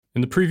In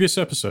the previous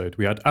episode,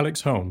 we had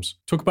Alex Holmes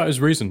talk about his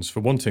reasons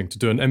for wanting to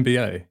do an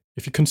MBA.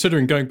 If you're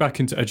considering going back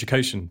into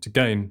education to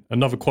gain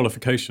another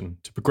qualification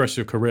to progress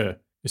your career,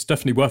 it's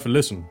definitely worth a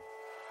listen.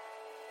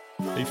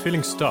 Are you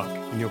feeling stuck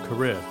in your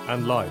career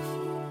and life?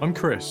 I'm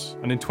Chris,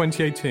 and in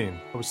 2018,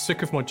 I was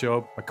sick of my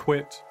job, I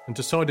quit, and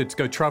decided to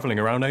go travelling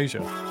around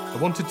Asia. I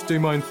wanted to do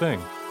my own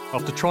thing.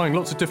 After trying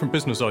lots of different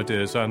business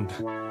ideas and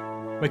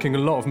making a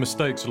lot of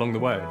mistakes along the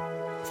way,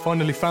 I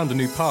finally found a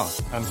new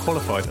path and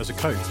qualified as a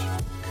coach.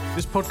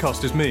 This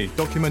podcast is me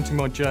documenting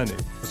my journey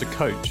as a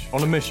coach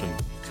on a mission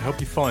to help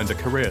you find a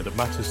career that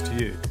matters to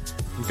you.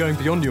 And going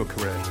beyond your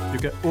career, you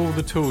get all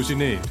the tools you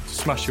need to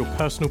smash your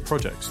personal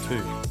projects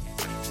too.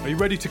 Are you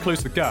ready to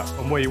close the gap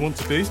on where you want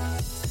to be?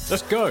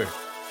 Let's go!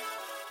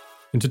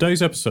 In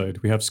today's episode,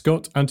 we have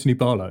Scott Anthony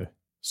Barlow.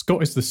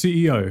 Scott is the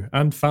CEO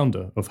and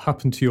founder of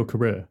Happen to Your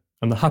Career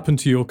and the Happen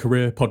to Your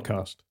Career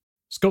podcast.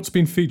 Scott's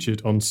been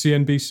featured on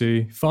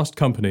CNBC, Fast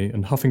Company,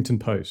 and Huffington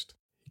Post.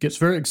 He gets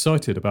very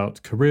excited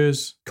about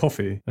careers,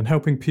 coffee, and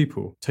helping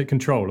people take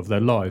control of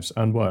their lives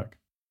and work.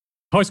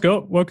 Hi,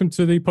 Scott. Welcome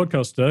to the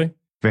podcast today.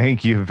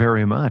 Thank you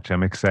very much.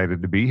 I'm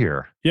excited to be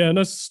here. Yeah, and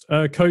as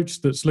a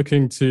coach that's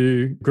looking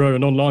to grow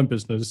an online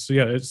business,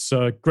 it's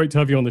great to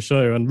have you on the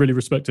show and really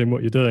respecting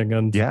what you're doing.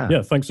 And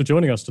thanks for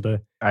joining us today.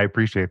 I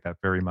appreciate that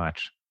very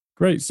much.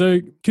 Great. So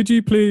could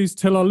you please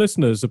tell our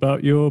listeners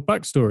about your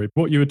backstory,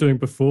 what you were doing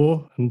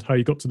before and how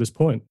you got to this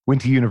point?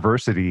 Went to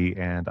university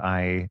and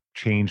I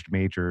changed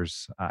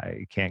majors.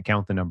 I can't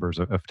count the numbers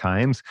of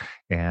times,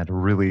 and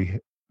really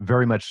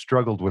very much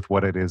struggled with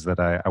what it is that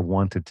I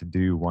wanted to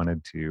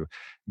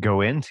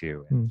go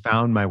into, and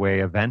found my way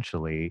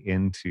eventually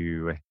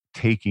into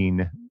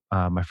taking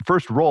my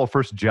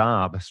first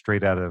job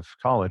straight out of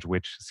college,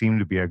 which seemed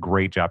to be a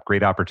great job,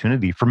 great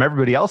opportunity from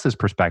everybody else's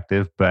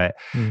perspective. But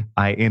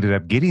I ended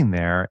up getting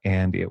there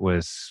and it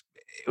was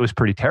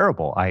pretty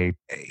terrible. I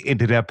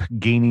ended up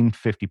gaining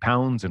 50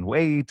 pounds in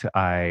weight.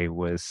 I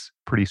was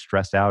pretty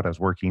stressed out. I was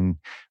working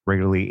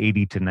regularly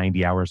 80 to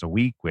 90 hours a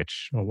week,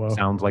 which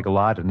sounds like a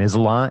lot and is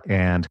a lot.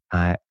 And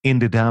I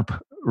ended up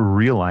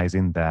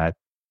realizing that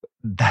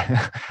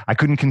I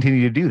couldn't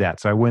continue to do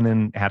that. So I went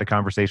and had a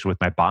conversation with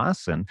my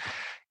boss.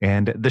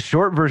 And the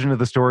short version of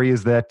the story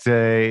is that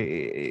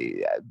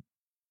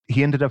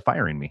he ended up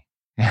firing me.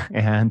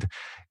 And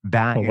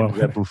that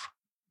ended up...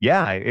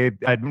 Yeah,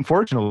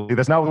 unfortunately,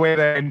 that's not the way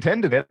that I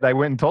intended it. I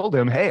went and told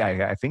him, hey,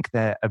 I think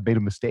that I've made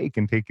a mistake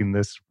in taking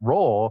this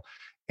role.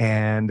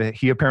 And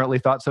he apparently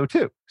thought so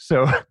too.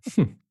 So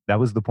that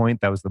was the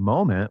point. That was the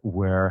moment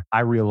where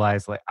I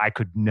realized I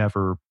could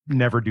never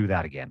do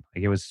that again.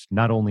 It was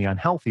not only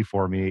unhealthy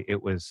for me,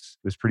 it was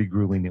pretty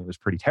grueling. It was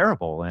pretty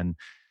terrible. And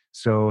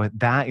so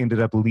that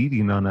ended up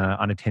leading on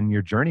a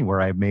 10-year journey where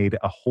I made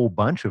a whole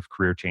bunch of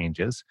career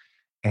changes.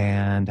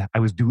 And I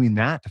was doing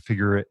that to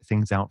figure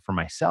things out for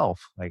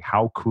myself. Like,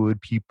 how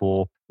could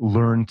people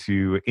learn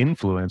to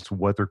influence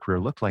what their career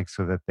looked like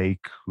so that they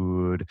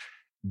could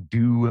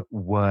do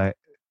what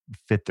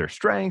fit their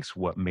strengths,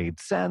 what made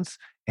sense.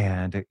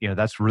 And,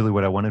 that's really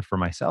what I wanted for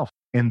myself.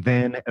 And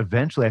then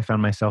eventually I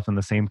found myself in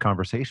the same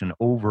conversation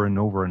over and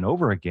over and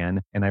over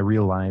again. And I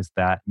realized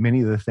that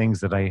many of the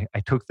things that I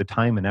took the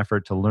time and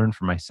effort to learn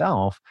for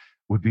myself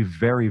would be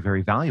very,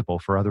 very valuable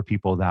for other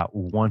people that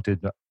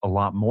wanted a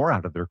lot more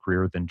out of their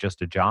career than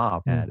just a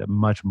job and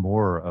much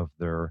more of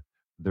their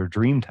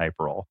dream type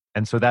role.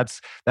 And so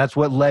that's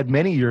what led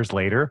many years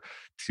later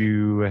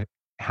to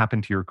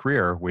Happen to Your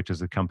Career, which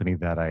is a company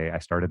that I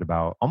started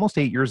about almost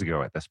 8 years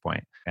ago at this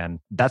point. And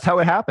that's how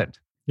it happened.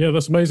 Yeah,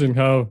 that's amazing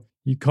how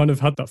you kind of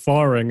had that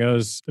firing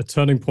as a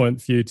turning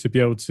point for you to be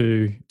able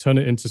to turn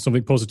it into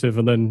something positive.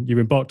 And then you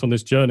embarked on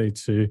this journey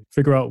to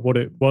figure out what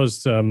it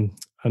was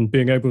and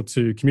being able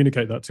to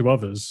communicate that to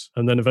others,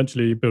 and then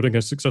eventually building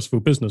a successful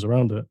business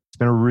around it. It's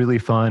been a really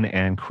fun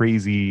and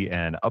crazy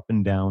and up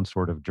and down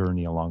sort of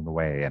journey along the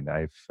way. And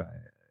I've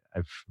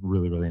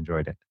really, really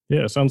enjoyed it.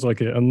 Yeah, it sounds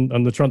like it.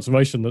 And the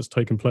transformation that's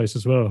taken place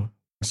as well.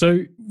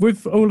 So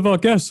with all of our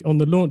guests on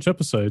the launch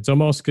episodes,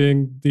 I'm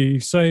asking the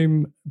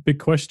same big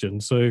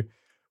question. So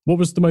what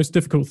was the most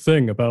difficult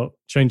thing about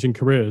changing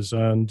careers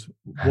and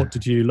what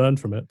did you learn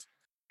from it?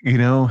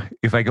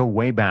 If I go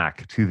way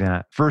back to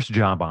that first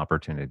job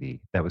opportunity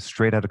that was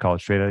straight out of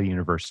college, straight out of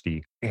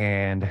university,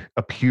 and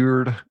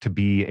appeared to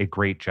be a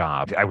great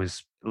job. I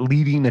was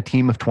leading a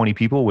team of 20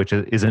 people, which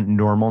isn't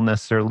normal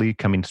necessarily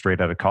coming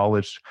straight out of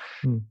college.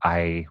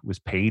 I was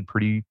paid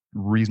pretty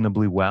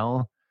reasonably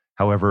well.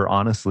 However,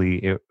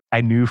 honestly,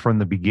 I knew from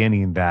the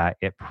beginning that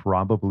it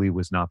probably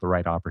was not the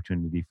right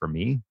opportunity for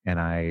me. And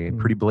I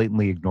pretty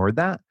blatantly ignored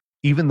that.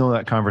 Even though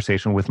that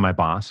conversation with my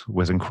boss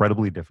was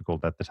incredibly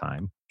difficult at the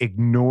time,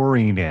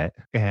 ignoring it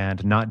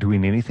and not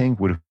doing anything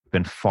would have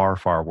been far,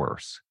 far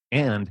worse.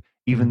 And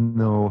even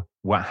though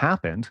what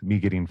happened, me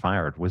getting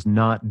fired, was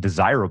not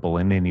desirable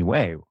in any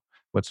way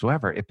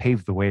whatsoever, it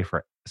paved the way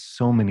for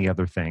so many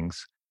other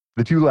things.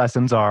 The two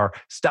lessons are: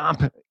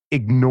 stop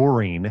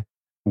ignoring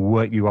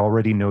what you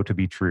already know to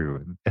be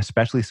true,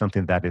 especially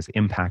something that is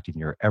impacting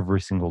your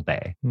every single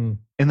day. And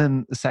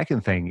then the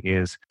second thing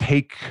is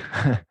take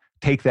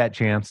take that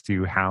chance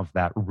to have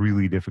that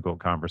really difficult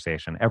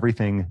conversation.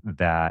 Everything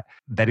that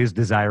is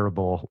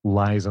desirable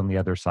lies on the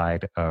other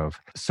side of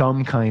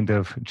some kind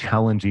of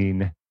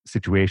challenging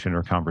situation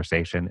or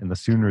conversation. And the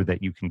sooner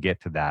that you can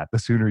get to that, the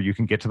sooner you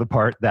can get to the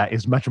part that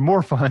is much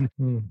more fun.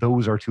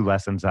 Those are two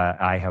lessons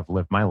that I have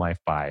lived my life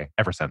by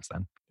ever since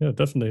then. Yeah,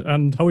 definitely.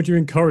 And how would you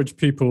encourage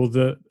people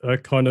that are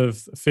kind of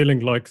feeling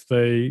like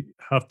they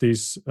have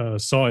these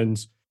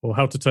signs, or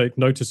how to take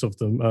notice of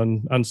them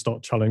and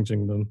start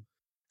challenging them?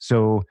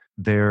 So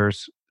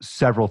there's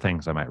several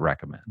things I might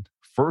recommend.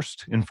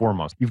 First and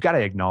foremost, you've got to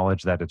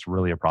acknowledge that it's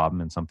really a problem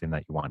and something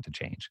that you want to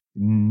change.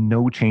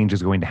 No change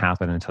is going to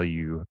happen until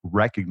you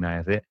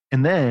recognize it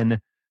and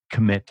then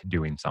commit to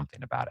doing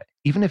something about it.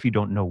 Even if you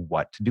don't know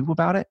what to do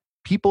about it,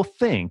 people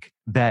think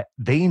that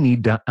they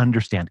need to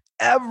understand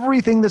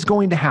everything that's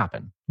going to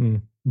happen.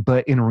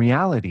 But in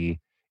reality,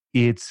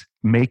 it's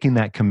making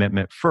that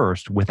commitment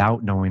first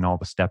without knowing all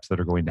the steps that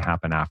are going to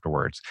happen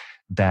afterwards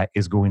that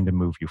is going to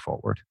move you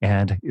forward.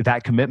 And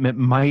that commitment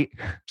might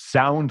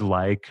sound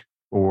like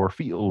or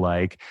feel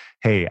like,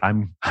 hey,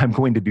 I'm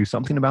going to do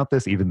something about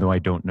this, even though I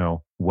don't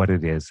know what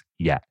it is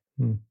yet.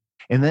 And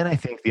then I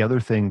think the other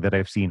thing that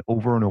I've seen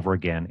over and over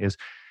again is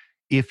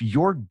if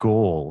your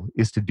goal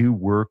is to do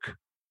work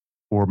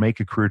or make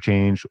a career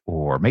change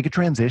or make a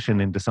transition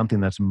into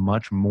something that's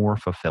much more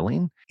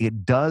fulfilling,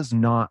 it does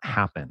not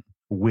happen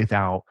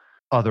without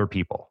other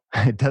people.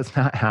 It does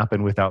not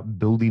happen without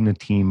building a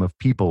team of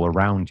people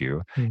around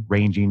you,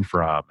 ranging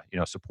from,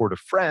 supportive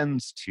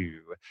friends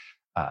to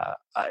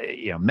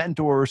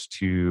mentors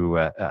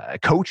to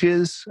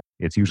coaches.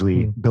 It's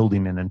usually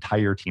building an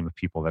entire team of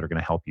people that are going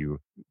to help you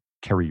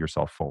carry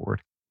yourself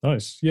forward.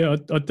 Nice. Yeah,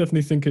 I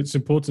definitely think it's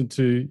important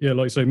to,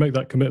 like you say, make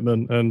that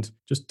commitment and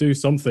just do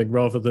something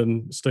rather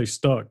than stay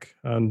stuck.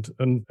 And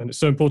it's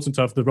so important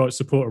to have the right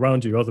support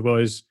around you.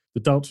 Otherwise, the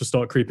doubts will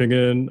start creeping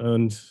in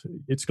and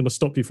it's going to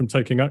stop you from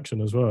taking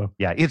action as well.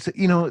 Yeah, it's,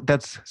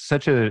 that's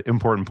such an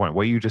important point.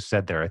 What you just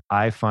said there,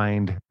 I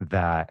find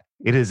that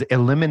it is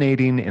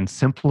eliminating and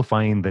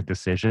simplifying the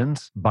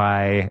decisions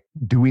by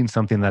doing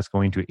something that's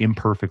going to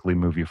imperfectly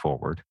move you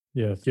forward.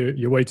 Yeah,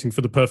 you're waiting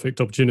for the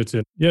perfect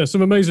opportunity. Yeah,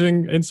 some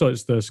amazing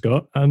insights there,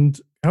 Scott. And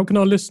how can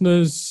our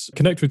listeners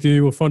connect with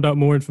you or find out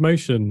more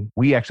information?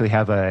 We actually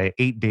have a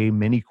 8-day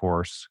mini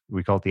course.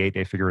 We call it the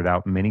 8-Day Figure It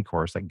Out mini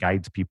course that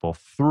guides people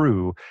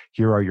through,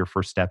 here are your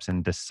first steps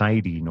in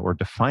deciding or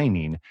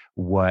defining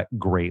what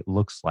great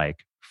looks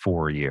like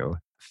for you.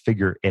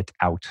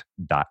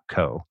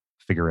 Figureitout.co.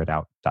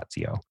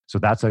 figureitout.co. So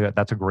that's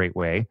a great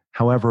way.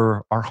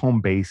 However, our home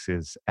base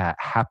is at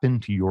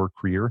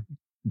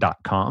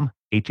happentoyourcareer.com.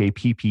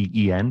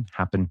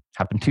 HAPPEN,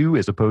 happen to,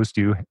 as opposed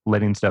to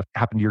letting stuff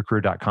happen to your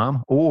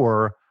career.com.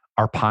 Or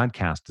our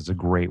podcast is a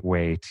great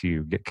way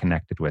to get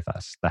connected with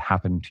us, the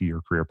Happen to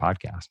Your Career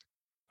podcast.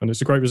 And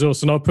it's a great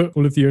resource. And I'll put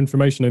all of your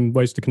information and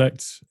ways to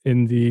connect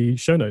in the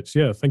show notes.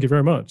 Yeah, thank you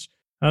very much.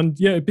 And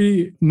yeah, it'd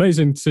be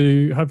amazing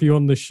to have you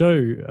on the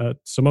show at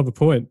some other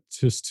point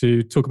just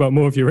to talk about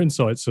more of your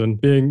insights and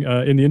being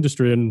in the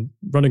industry and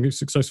running a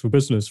successful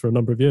business for a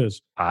number of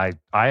years. I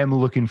am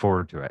looking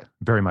forward to it.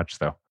 Very much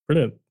so.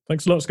 Brilliant.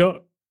 Thanks a lot,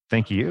 Scott.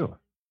 Thank you.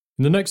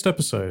 In the next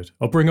episode,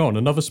 I'll bring on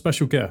another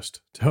special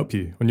guest to help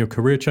you on your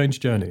career change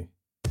journey.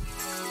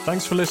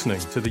 Thanks for listening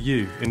to the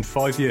You in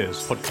 5 Years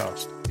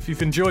podcast. If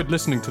you've enjoyed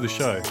listening to the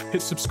show,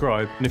 hit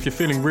subscribe, and if you're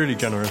feeling really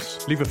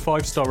generous, leave a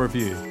 5-star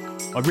review.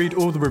 I read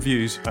all the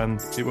reviews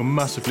and it will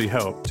massively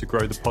help to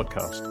grow the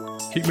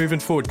podcast. Keep moving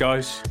forward,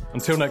 guys.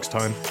 Until next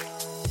time.